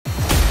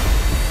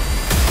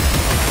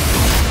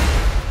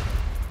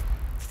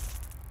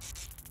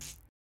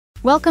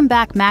Welcome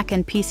back Mac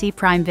and PC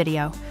Prime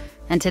Video.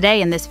 And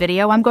today in this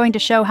video I'm going to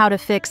show how to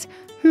fix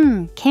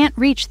can't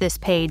reach this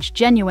page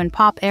genuine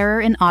pop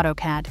error in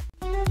AutoCAD.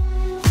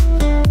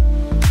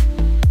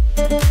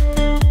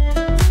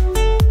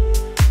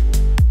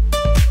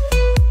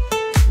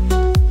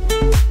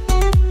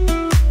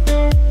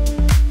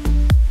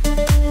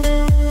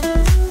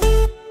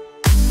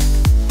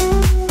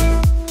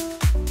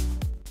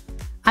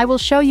 I will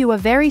show you a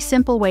very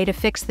simple way to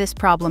fix this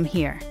problem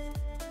here.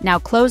 Now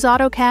close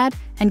AutoCAD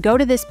and go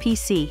to this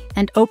PC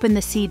and open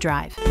the C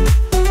drive.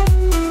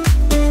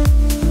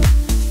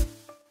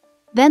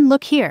 Then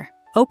look here,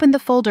 open the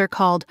folder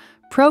called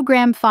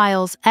Program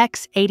Files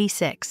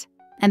x86,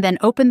 and then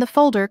open the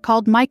folder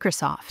called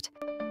Microsoft.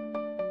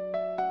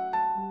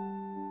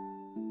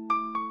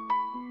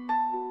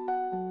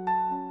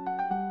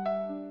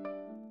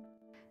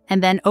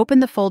 And then open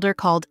the folder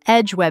called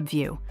Edge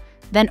WebView.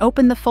 Then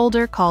open the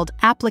folder called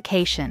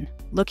Application.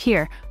 Look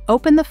here,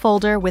 open the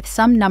folder with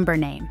some number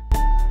name.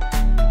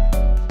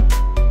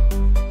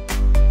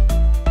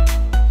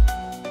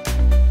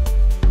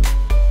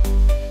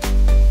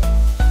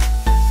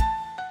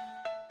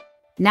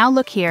 Now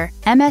look here,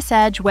 MS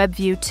Edge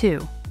WebView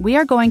 2. We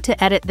are going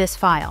to edit this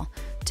file.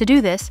 To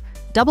do this,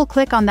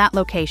 double-click on that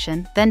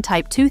location, then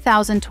type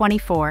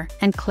 2024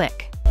 and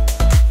click.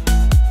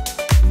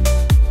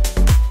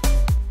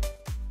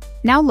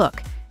 Now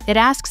look, it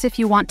asks if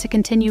you want to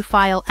continue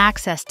file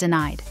access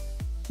denied.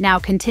 Now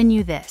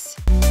continue this.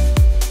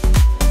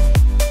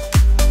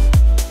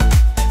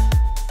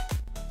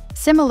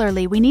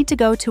 Similarly, we need to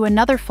go to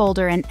another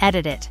folder and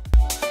edit it.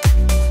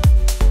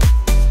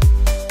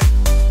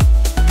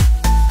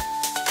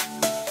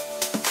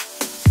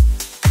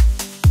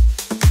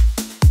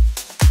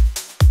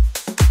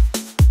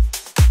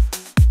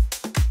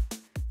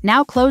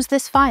 Now close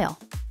this file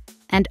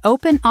and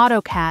open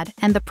AutoCAD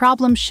and the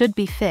problem should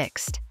be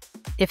fixed.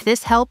 If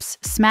this helps,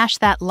 smash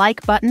that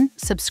like button,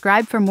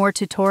 subscribe for more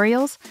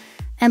tutorials,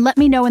 and let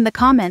me know in the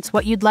comments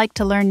what you'd like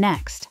to learn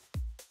next.